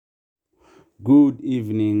Good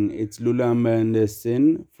evening. It's Lulamba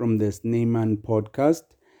Anderson from the Sneyman podcast.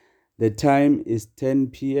 The time is 10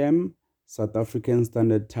 p.m. South African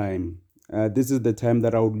Standard Time. This is the time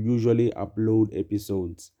that I would usually upload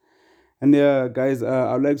episodes. And guys,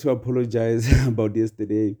 I'd like to apologize about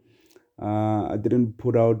yesterday. I didn't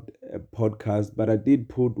put out a podcast, but I did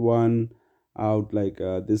put one out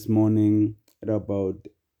this morning at about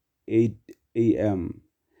 8 a.m.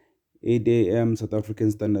 8 a.m. South African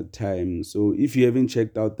Standard Time. So if you haven't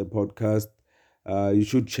checked out the podcast, you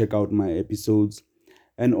should check out my episodes.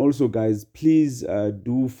 And also, guys, please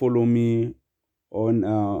do follow me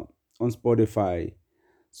on Spotify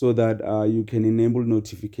so that you can enable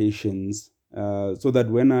notifications. So that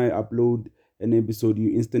when I upload an episode, you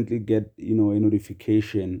instantly get a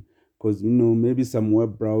notification. Because maybe some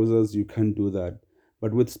web browsers you can't do that,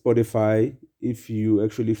 but with Spotify, if you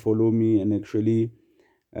actually follow me and actually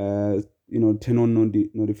uh, turn on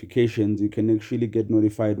notifications, you can actually get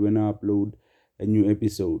notified when I upload a new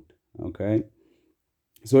episode. Okay.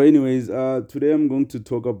 So, anyways, today I'm going to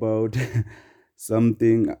talk about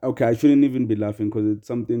something. Okay, I shouldn't even be laughing because it's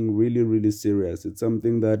something really, really serious. It's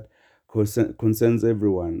something that concerns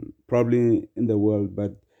everyone, probably in the world.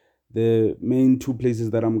 But the main two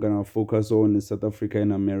places that I'm gonna focus on is South Africa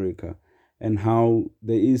and America, and how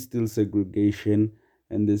there is still segregation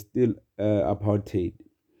and there's still apartheid.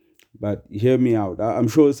 But hear me out. I'm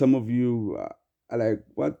sure some of you are like,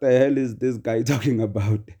 what the hell is this guy talking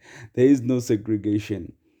about? There is no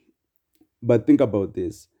segregation. But think about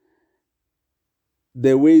this.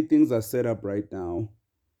 The way things are set up right now,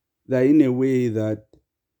 they're in a way that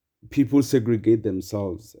people segregate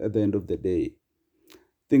themselves at the end of the day.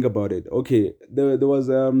 Think about it. Okay, there was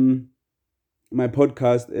my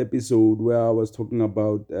podcast episode where I was talking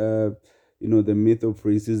about the myth of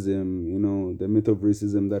racism, the myth of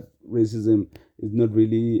racism, that racism is not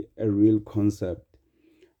really a real concept.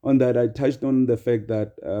 On that, I touched on the fact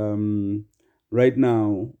that right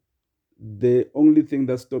now, the only thing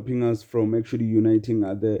that's stopping us from actually uniting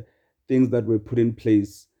are the things that were put in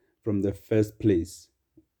place from the first place.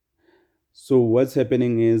 So, what's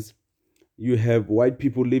happening is you have white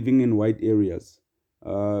people living in white areas.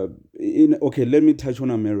 Okay, let me touch on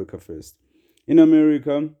America first. In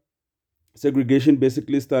America, segregation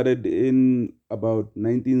basically started in about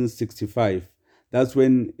 1965. That's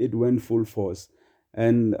when it went full force.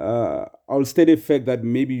 And I'll state a fact that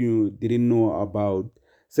maybe you didn't know about.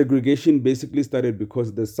 Segregation basically started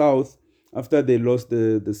because the South, after they lost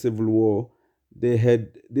the Civil War, they had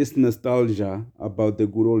this nostalgia about the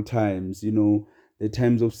good old times, the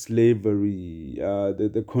times of slavery,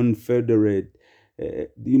 the Confederate.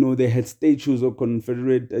 They had statues of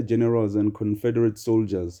Confederate generals and Confederate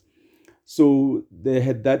soldiers, so they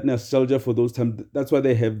had that nostalgia for those times. That's why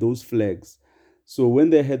they have those flags. So when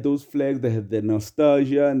they had those flags, they had the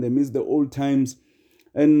nostalgia and they miss the old times.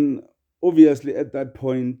 And obviously, at that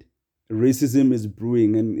point, racism is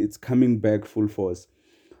brewing and it's coming back full force.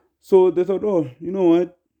 So they thought, oh, you know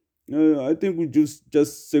what? I think we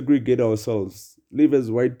just segregate ourselves, live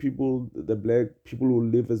as white people. The black people will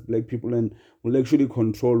live as black people, and will actually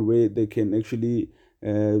control where they can actually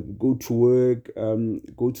go to work,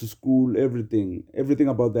 go to school, everything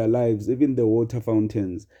about their lives, even the water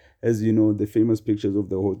fountains, as you know, the famous pictures of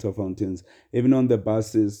the water fountains, even on the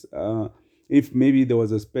buses. If maybe there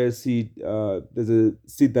was a spare seat, there's a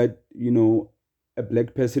seat that a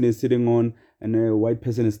black person is sitting on and a white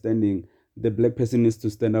person is standing. The black person needs to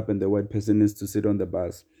stand up and the white person needs to sit on the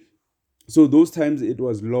bus. So those times it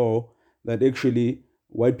was law that actually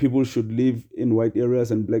white people should live in white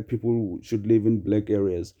areas and black people should live in black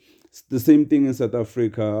areas. It's the same thing in South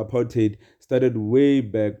Africa. Apartheid started way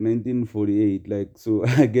back 1948. So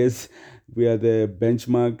I guess we are the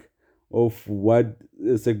benchmark of what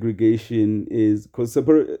segregation is, because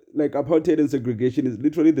apartheid and segregation is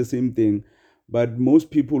literally the same thing. But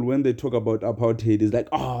most people, when they talk about apartheid, is like,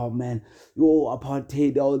 oh man,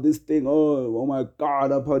 apartheid, oh this thing, oh my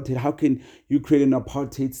God, apartheid. How can you create an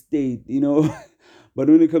apartheid state? But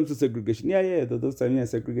when it comes to segregation, yeah, those time, yeah,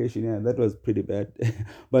 segregation, yeah, that was pretty bad.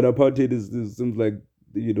 But apartheid seems like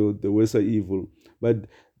the worst of evil. But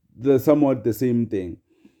they're somewhat the same thing.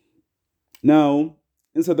 Now,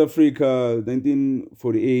 in South Africa,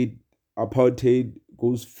 1948, apartheid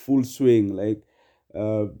goes full swing.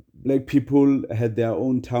 Uh, Black people had their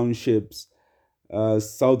own townships,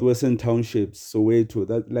 southwestern townships, Soweto.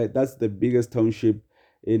 That's the biggest township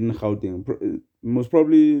in Gauteng, most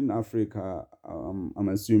probably in Africa. I'm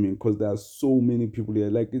assuming, because there are so many people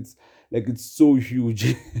here. It's so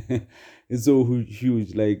huge. It's so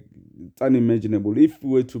huge. It's unimaginable. If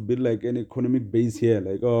we were to build like an economic base here,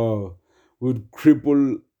 we'd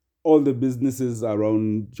cripple all the businesses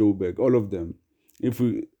around Joburg, all of them. If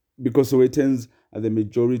we Because Sowetan's are the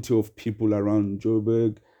majority of people around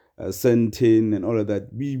Joburg, Sentin, and all of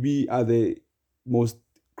that. We are the most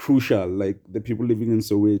crucial, like the people living in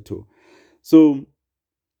Soweto. So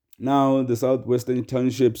now the southwestern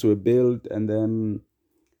townships were built, and then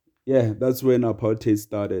yeah, that's when apartheid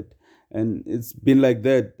started, and it's been like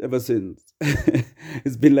that ever since.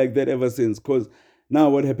 It's been like that ever since. Because now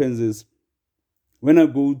what happens is when I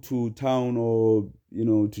go to town, or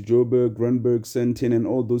to Joburg, Randburg, Sentin, and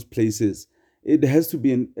all those places, it has to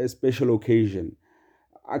be a special occasion.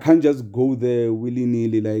 I can't just go there willy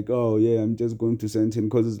nilly, like, oh yeah, I'm just going to Sentin,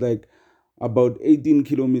 because it's like about 18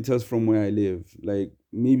 kilometers from where I live, like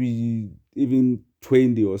maybe even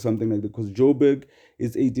 20 or something like that. Because Joburg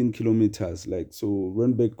is 18 kilometers, like, so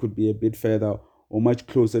Randburg could be a bit further or much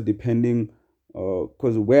closer, depending.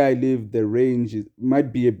 Because where I live, the range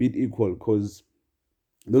might be a bit equal, because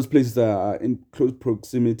those places are in close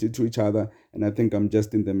proximity to each other, and I think I'm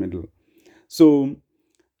just in the middle. So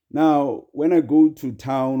now, when I go to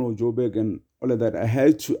town or Joburg and all of that, I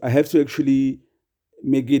have to actually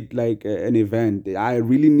make it like an event. I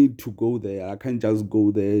really need to go there. I can't just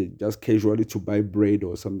go there just casually to buy bread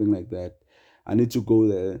or something like that. I need to go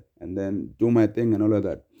there and then do my thing and all of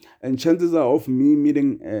that. And chances are of me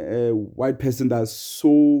meeting a white person that's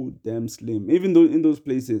so damn slim. Even though in those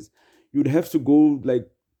places, you'd have to go like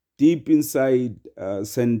deep inside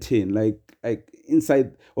Sentin, like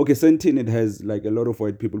inside. Okay, Sentin, it has like a lot of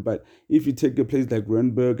white people, but if you take a place like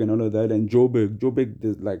Randburg and all of that, and Joburg,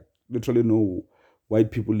 there's like literally no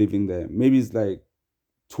white people living there. Maybe it's like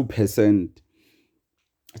 2%,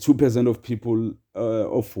 2% of people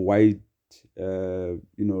of white,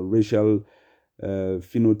 racial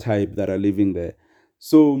phenotype that are living there.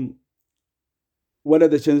 So, what are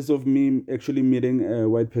the chances of me actually meeting a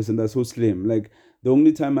white person that's so slim? Like, the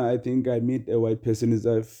only time I think I meet a white person is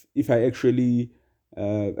if I actually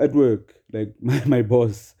at work, like my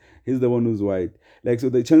boss, he's the one who's white. Like, so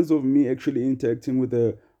the chance of me actually interacting with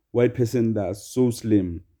a white person that's so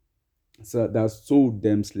slim, so that's so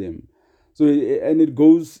damn slim. So and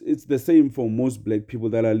it's the same for most black people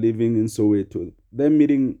that are living in Soweto. They're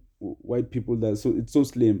meeting white people that so it's so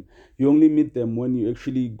slim. You only meet them when you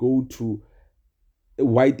actually go to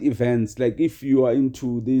white events. Like if you are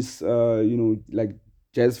into this, like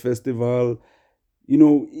jazz festival,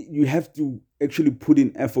 you have to actually put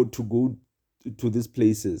in effort to go to these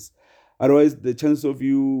places. Otherwise, the chance of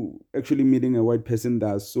you actually meeting a white person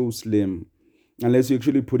that's so slim, unless you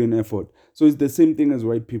actually put in effort. So it's the same thing as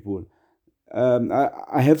white people.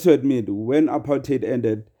 I have to admit, when apartheid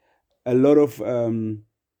ended, a lot of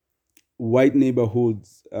white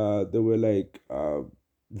neighborhoods, they were like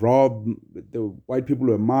robbed. The white people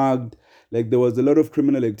were mugged. Like there was a lot of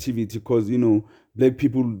criminal activity because black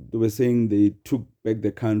people, they were saying they took back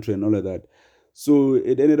the country and all of that. So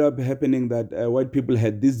it ended up happening that white people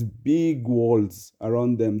had these big walls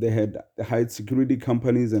around them. They had high security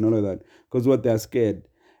companies and all of that because what they're scared.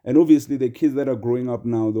 And obviously, the kids that are growing up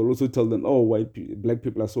now, they'll also tell them, "Oh, black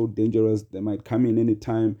people are so dangerous. They might come in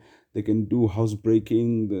anytime. They can do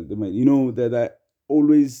housebreaking. They might, they're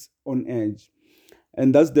always on edge."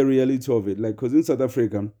 And that's the reality of it. Like, because in South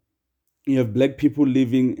Africa, you have black people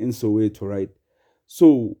living in Soweto, right?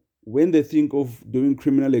 So when they think of doing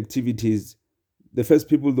criminal activities, the first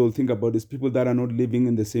people they'll think about is people that are not living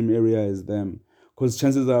in the same area as them. Because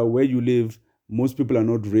chances are where you live, most people are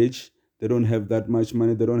not rich. They don't have that much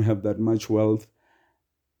money. They don't have that much wealth.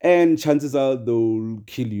 And chances are they'll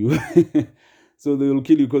kill you. So they'll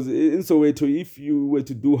kill you because in Soweto, if you were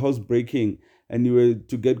to do housebreaking and you were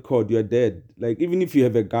to get caught, you're dead. Like even if you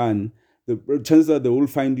have a gun, the chances are they will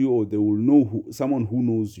find you or they will know someone who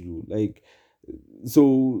knows you. Like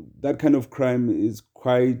so that kind of crime is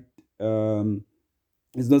quite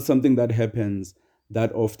it's not something that happens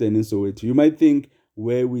that often in Soweto. You might think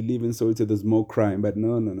where we live in Soweto there's more crime, but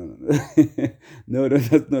no, no, no, no. No,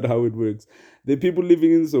 that's not how it works. The people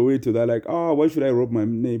living in Soweto, they're like, oh, why should I rob my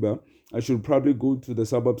neighbor? I should probably go to the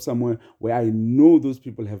suburbs somewhere where I know those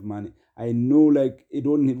people have money. I know like it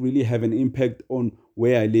don't really have an impact on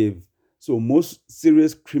where I live. So most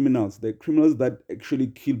serious criminals, the criminals that actually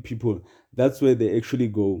kill people, that's where they actually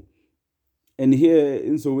go. And here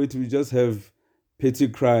in Soweto, we just have petty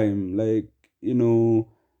crime, like, you know,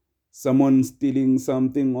 someone stealing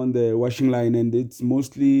something on the washing line, and it's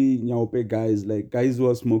mostly Nyaope guys, like guys who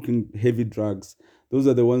are smoking heavy drugs. Those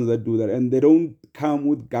are the ones that do that. And they don't come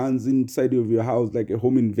with guns inside of your house, like a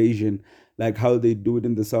home invasion, like how they do it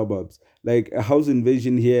in the suburbs. Like a house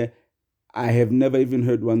invasion here, I have never even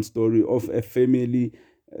heard one story of a family,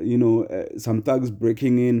 some thugs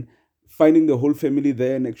breaking in, finding the whole family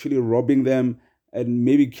there and actually robbing them and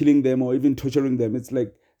maybe killing them or even torturing them. It's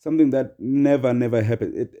like something that never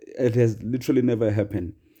happened. It has literally never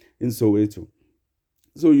happened in Soweto.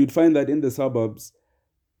 So you'd find that in the suburbs,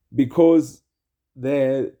 because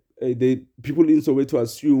there they people in Soweto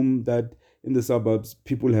assume that in the suburbs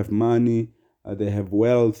people have money, they have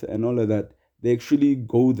wealth and all of that. They actually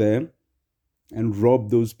go there and rob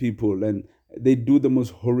those people, and they do the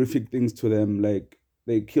most horrific things to them. Like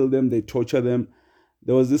they kill them, they torture them.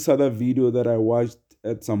 There was this other video that I watched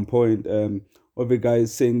at some point, of a guy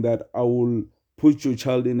saying that I will put your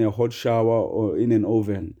child in a hot shower or in an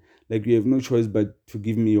oven. Like you have no choice but to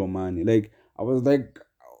give me your money. Like I was like,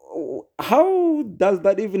 "Oh, how does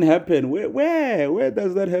that even happen? Where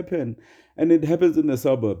does that happen?" And it happens in the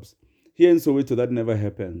suburbs. Here in Soweto, that never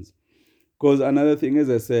happens. Because another thing, as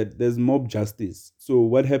I said, there's mob justice. So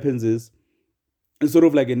what happens is it's sort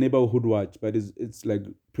of like a neighborhood watch, but it's like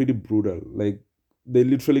pretty brutal. Like they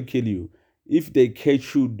literally kill you. If they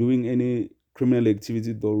catch you doing any criminal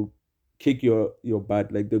activity, they'll kick your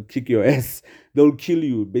butt, like they'll kick your ass. They'll kill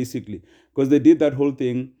you basically. Because they did that whole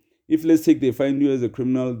thing. If let's say they find you as a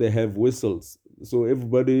criminal, they have whistles. So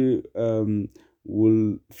everybody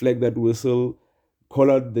will flag that whistle, call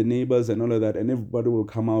out the neighbors and all of that, and everybody will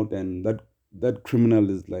come out, and that criminal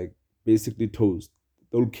is like basically toast.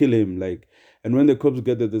 They'll kill him, like, and when the cops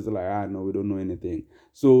get there, they're like, no, we don't know anything.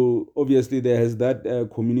 So obviously there has that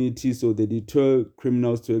community, so they deter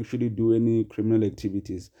criminals to actually do any criminal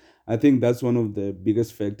activities. I think that's one of the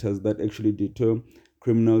biggest factors that actually deter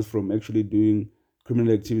criminals from actually doing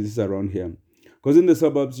criminal activities around here. Because in the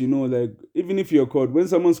suburbs, like even if you're caught, when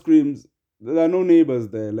someone screams, there are no neighbors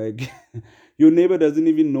there. Like your neighbor doesn't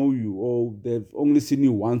even know you, or they've only seen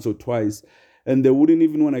you once or twice, and they wouldn't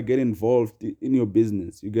even want to get involved in your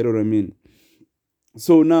business. You get what I mean?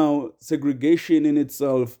 So now segregation in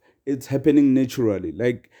itself, it's happening naturally.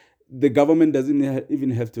 Like the government doesn't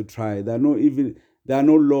even have to try. There are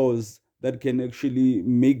no laws that can actually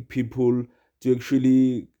make people to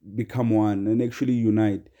actually become one and actually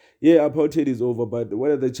unite. Yeah, apartheid is over, but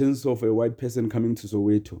what are the chances of a white person coming to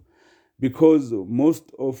Soweto? Because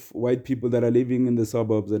most of white people that are living in the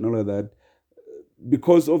suburbs and all of that,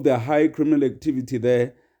 because of the high criminal activity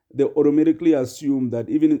there, they automatically assume that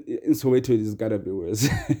even in Soweto, it's gotta be worse.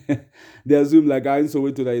 They assume like in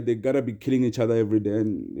Soweto, like, they gotta be killing each other every day,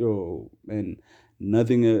 and man,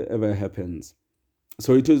 nothing ever happens.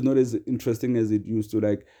 Soweto is not as interesting as it used to.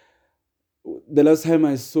 Like the last time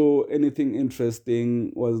I saw anything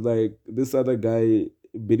interesting was like this other guy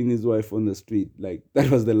beating his wife on the street. Like that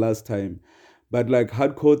was the last time. But like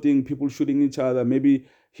hardcore thing, people shooting each other, maybe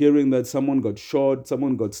hearing that someone got shot,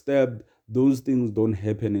 someone got stabbed, those things don't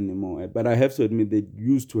happen anymore. But I have to admit they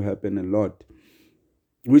used to happen a lot,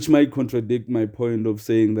 which might contradict my point of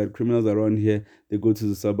saying that criminals around here, they go to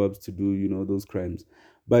the suburbs to do, those crimes.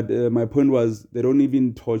 But my point was they don't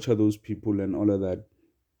even torture those people and all of that.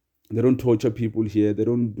 They don't torture people here. They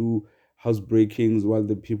don't do house breakings while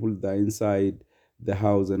the people die inside the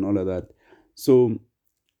house and all of that. So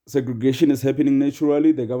segregation is happening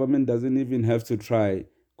naturally. The government doesn't even have to try,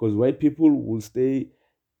 because white people will stay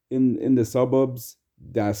in the suburbs.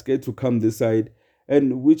 They are scared to come this side,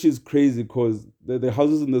 and which is crazy because the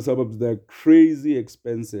houses in the suburbs, they're crazy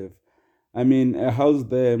expensive. I mean, a house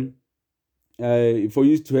there, for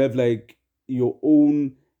you to have like your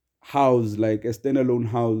own house, like a standalone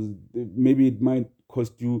house, maybe it might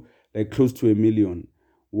cost you like close to 1 million.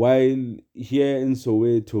 While here in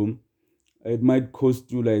Soweto, it might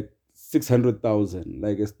cost you like 600,000,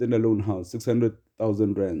 like a standalone house,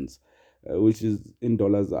 600,000 rands, which is in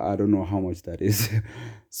dollars. I don't know how much that is.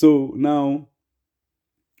 So now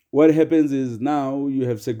what happens is now you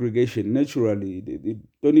have segregation naturally. They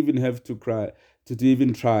don't even have to cry to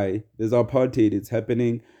even try. There's apartheid. It's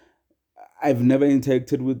happening. I've never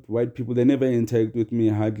interacted with white people. They never interact with me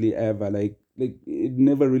hardly ever. Like it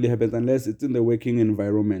never really happens unless it's in the working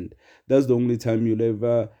environment. That's the only time you'll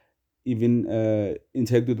ever even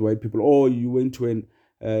interact with white people, or you went to an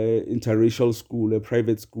interracial school, a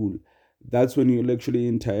private school. That's when you'll actually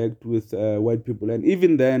interact with white people. And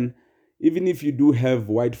even then, even if you do have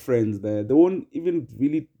white friends there, they won't even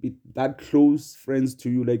really be that close friends to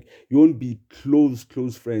you. Like you won't be close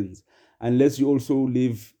friends unless you also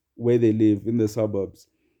live where they live in the suburbs.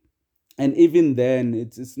 And even then,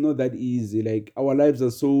 it's not that easy. Like our lives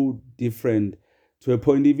are so different to a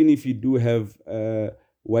point. Even if you do have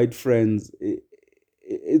white friends,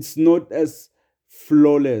 it's not as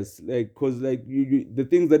flawless. Like because like the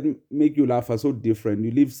things that make you laugh are so different.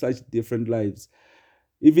 You live such different lives.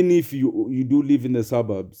 Even if you do live in the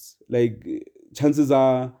suburbs, like chances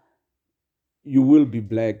are you will be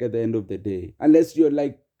black at the end of the day, unless you're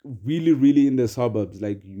like really, really in the suburbs.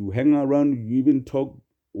 Like you hang around, you even talk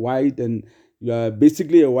white, and you are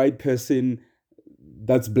basically a white person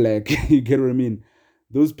that's black. You get what I mean?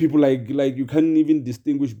 Those people, like you can't even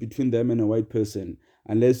distinguish between them and a white person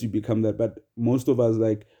unless you become that. But most of us,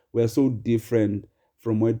 like, we're so different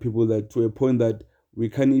from white people that to a point that we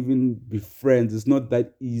can't even be friends. It's not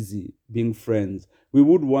that easy being friends. We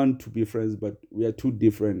would want to be friends, but we are too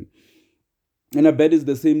different. And I bet it's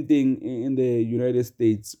the same thing in the United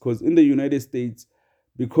States, because in the United States,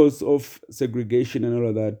 because of segregation and all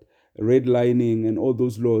of that, redlining and all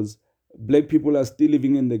those laws, black people are still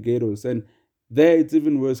living in the ghettos. And there it's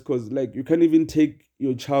even worse, because like you can't even take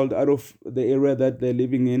your child out of the area that they're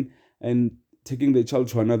living in and taking the child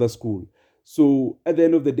to another school. So at the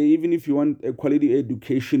end of the day, even if you want a quality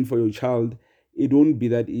education for your child, it won't be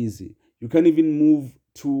that easy. You can't even move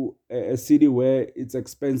to a city where it's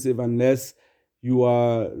expensive unless you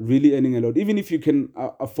are really earning a lot. Even if you can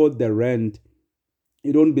afford the rent,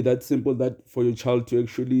 it won't be that simple that for your child to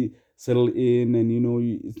actually settle in,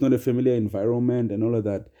 and it's not a familiar environment and all of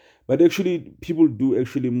that. But actually, people do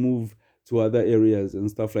actually move to other areas and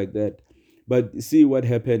stuff like that. But see, what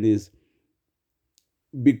happened is,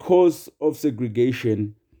 because of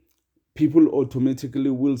segregation, people automatically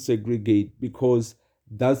will segregate because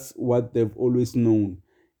that's what they've always known.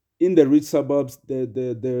 In the rich suburbs,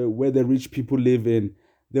 the where the rich people live in,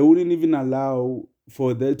 they wouldn't even allow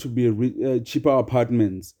for there to be cheaper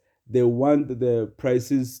apartments. They want the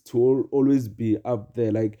prices to always be up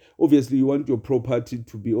there. Like, obviously, you want your property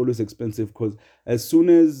to be always expensive, because as soon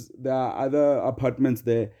as there are other apartments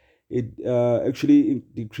there, it actually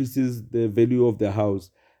decreases the value of the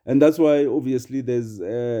house. And that's why, obviously, there's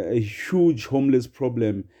a huge homeless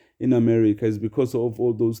problem in America, is because of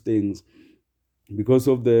all those things. Because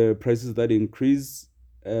of the prices that increase,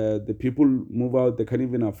 the people move out, they can't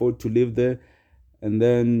even afford to live there, and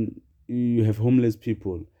then you have homeless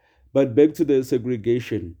people. But back to the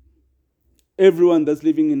segregation, everyone that's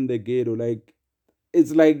living in the ghetto, like,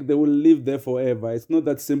 it's like they will live there forever. It's not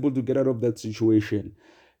that simple to get out of that situation.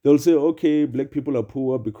 They'll say, okay, black people are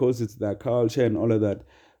poor because it's their culture and all of that.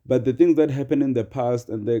 But the things that happened in the past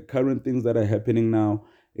and the current things that are happening now,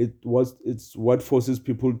 it's what forces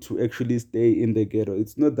people to actually stay in the ghetto.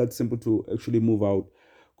 It's not that simple to actually move out,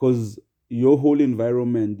 because your whole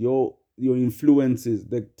environment, your influences,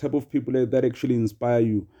 the type of people that actually inspire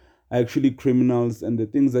you are actually criminals, and the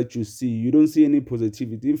things that you see, you don't see any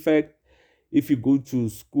positivity. In fact, if you go to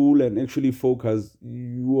school and actually focus,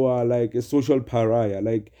 you are like a social pariah.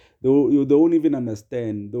 Like, they won't even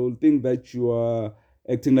understand. They'll think that you are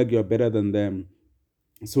acting like you're better than them.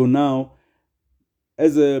 So now,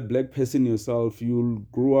 as a black person yourself, you'll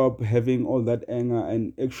grow up having all that anger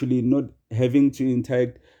and actually not having to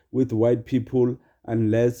interact with white people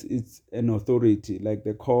unless it's an authority, like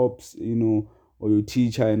the cops, or your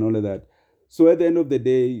teacher and all of that. So at the end of the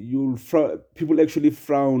day, people actually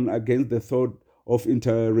frown against the thought of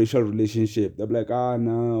interracial relationship. They're like,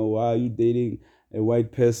 no, why are you dating a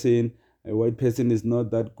white person? A white person is not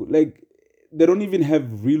that good. Like, they don't even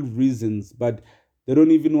have real reasons, but they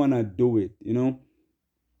don't even want to do it.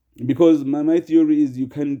 Because my theory is, you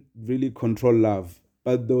can't really control love,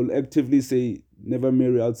 but they'll actively say never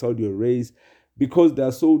marry outside your race, because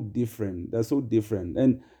they're so different.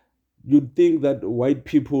 And you'd think that white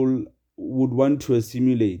people would want to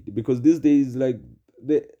assimilate, because these days, like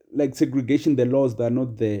segregation, the laws, they're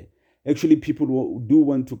not there. Actually, people do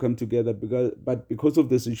want to come together, because of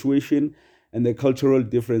the situation and the cultural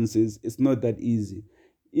differences, it's not that easy.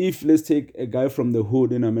 If, let's take a guy from the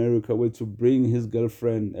hood in America were to bring his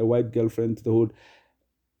girlfriend, a white girlfriend, to the hood,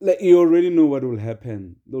 like, you already know what will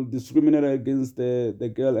happen. They'll discriminate against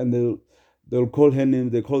the girl, and they'll call her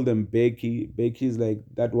name. They call them Becky. Becky is like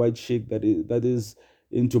that white chick that is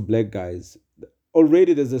into black guys.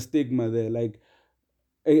 Already there's a stigma there. Like,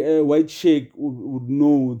 a white chick would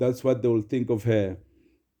know that's what they will think of her.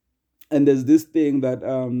 And there's this thing that,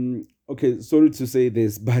 okay, sorry to say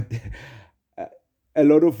this, but a a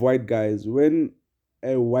lot of white guys, when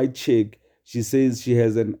a white chick, she says she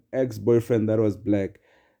has an ex-boyfriend that was black,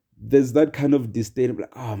 there's that kind of disdain,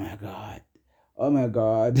 like, oh my god, oh my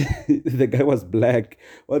god, the guy was black,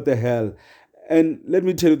 what the hell. And let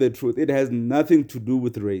me tell you the truth, it has nothing to do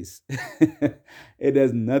with race. It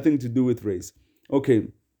has nothing to do with race. Okay,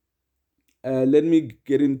 let me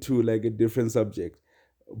get into like a different subject.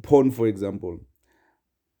 Porn, for example.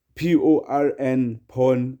 Porn,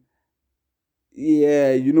 porn.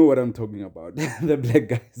 Yeah, you know what I'm talking about. The black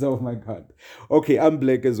guys. Oh my god. Okay, I'm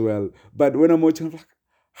black as well. But when I'm watching, I'm like,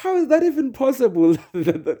 how is that even possible?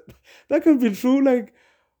 that can be true. Like,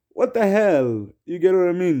 What the hell? You get what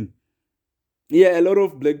I mean? Yeah, a lot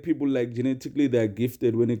of black people, like, genetically they're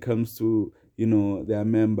gifted when it comes to, their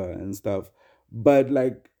member and stuff. But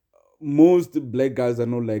like, most black guys are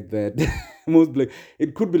not like that. Most black,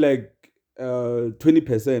 it could be like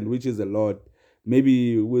 20%, which is a lot.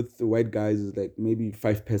 Maybe with white guys it's like maybe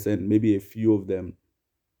 5%, maybe a few of them.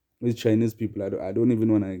 With Chinese people, I don't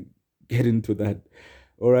even want to get into that.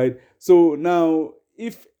 All right. So now,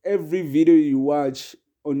 if every video you watch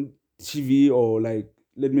on TV, or like,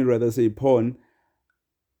 let me rather say porn,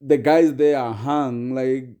 the guys there are hung,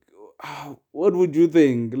 like, what would you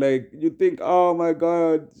think? Like, you think, oh my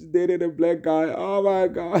god, she dated a black guy, oh my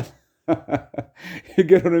god. You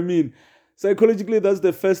get what I mean? Psychologically, that's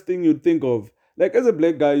the first thing you'd think of. Like, as a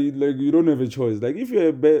black guy, you don't have a choice. Like, if you're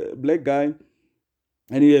a black guy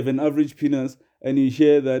and you have an average penis and you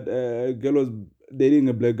hear that a girl was dating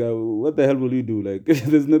a black guy, what the hell will you do? Like,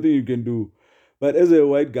 there's nothing you can do. But as a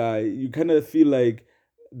white guy, you kind of feel like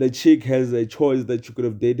the chick has a choice that she could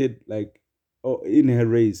have dated, like, in her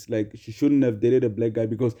race. Like, she shouldn't have dated a black guy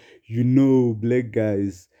because, black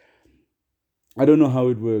guys, I don't know how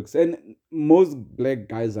it works. And most black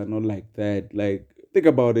guys are not like that. Like, think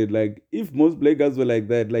about it. Like, if most black guys were like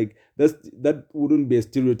that, like, that wouldn't be a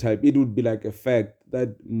stereotype. It would be like a fact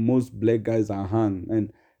that most black guys are hung.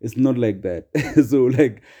 And it's not like that. So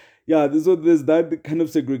like, yeah, so there's that kind of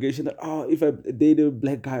segregation that, if I date a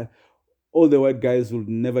black guy, all the white guys will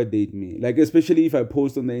never date me. Like, especially if I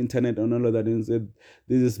post on the internet and all of that and said,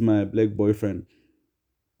 this is my black boyfriend.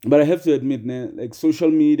 But I have to admit, like, social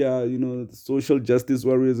media, social justice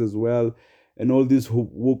warriors as well, and all this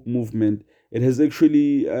woke movement, it has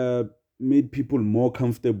actually made people more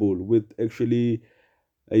comfortable with actually,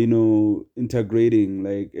 integrating,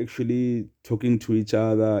 like, actually talking to each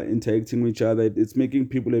other, interacting with each other. It's making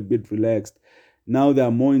people a bit relaxed. Now there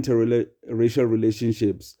are more interracial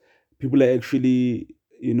relationships. People are actually,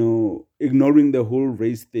 ignoring the whole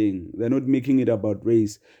race thing. They're not making it about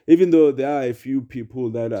race, even though there are a few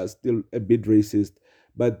people that are still a bit racist.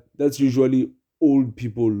 But that's usually old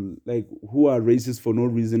people, like, who are racist for no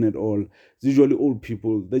reason at all. It's usually old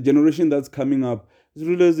people. The generation that's coming up is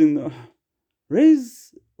realizing,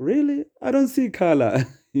 race, really? I don't see color.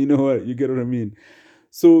 You know what? You get what I mean?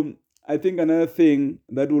 So I think another thing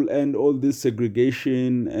that will end all this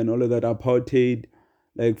segregation and all of that apartheid,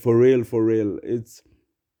 like, for real, it's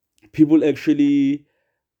people actually,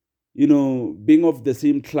 being of the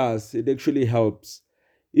same class. It actually helps.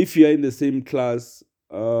 If you're in the same class,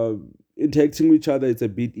 uh, interacting with each other, it's a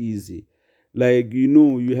bit easy. Like,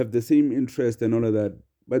 you have the same interest and all of that.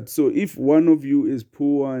 But so if one of you is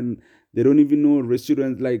poor and they don't even know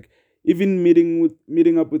restaurants, like, even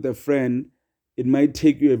meeting up with a friend, it might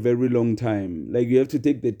take you a very long time. Like, you have to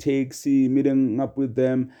take the taxi, meeting up with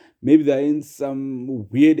them. Maybe they're in some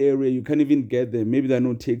weird area, you can't even get there. Maybe there are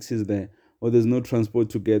no taxis there, or there's no transport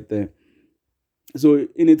to get there. So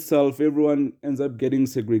in itself, everyone ends up getting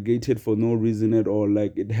segregated for no reason at all.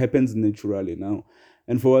 Like, it happens naturally now.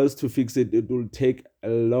 And for us to fix it, it will take a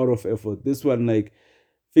lot of effort. This one, like,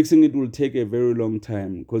 fixing it will take a very long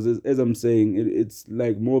time, because, as I'm saying, it's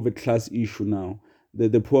like more of a class issue now.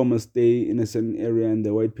 The poor must stay in a certain area and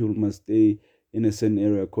the white people must stay in a certain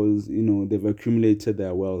area, because, they've accumulated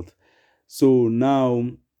their wealth. So now,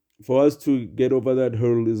 for us to get over that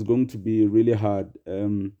hurdle is going to be really hard.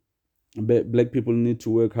 Black people need to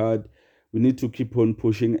work hard. We need to keep on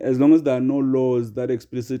pushing. As long as there are no laws that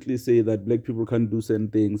explicitly say that black people can't do certain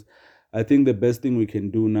things, I think the best thing we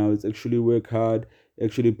can do now is actually work hard,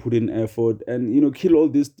 actually put in effort, and, kill all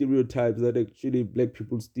these stereotypes that actually black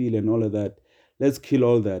people steal and all of that. Let's kill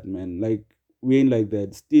all that, man. Like, we ain't like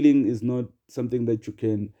that. Stealing is not something that you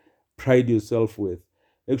can pride yourself with.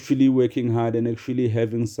 Actually working hard and actually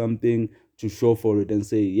having something to show for it and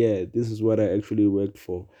say, yeah, this is what I actually worked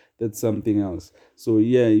for. That's something else. So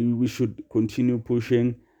yeah, we should continue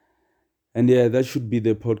pushing. And yeah, that should be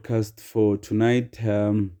the podcast for tonight.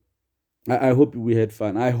 I hope we had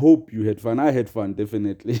fun. I hope you had fun. I had fun,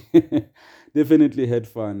 definitely. Definitely had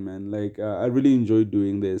fun, man. Like, I really enjoyed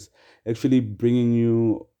doing this, actually bringing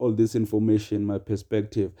you all this information, my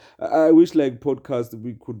perspective. I wish, like, podcast,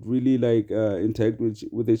 we could really, like, interact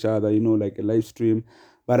with each other, like a live stream.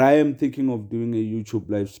 But I am thinking of doing a YouTube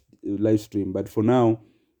live stream. But for now,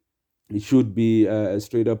 it should be a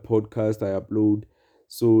straight up podcast I upload.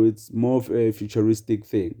 So it's more of a futuristic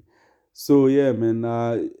thing. So yeah,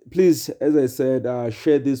 man. Please, as I said,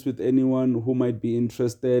 share this with anyone who might be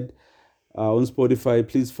interested. On Spotify,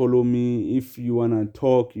 please follow me. If you wanna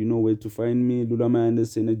talk, you know where to find me.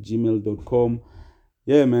 lulamaanderson@gmail.com.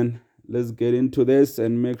 Yeah, man. Let's get into this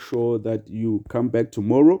and make sure that you come back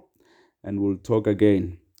tomorrow and we'll talk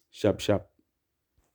again. Sharp, sharp.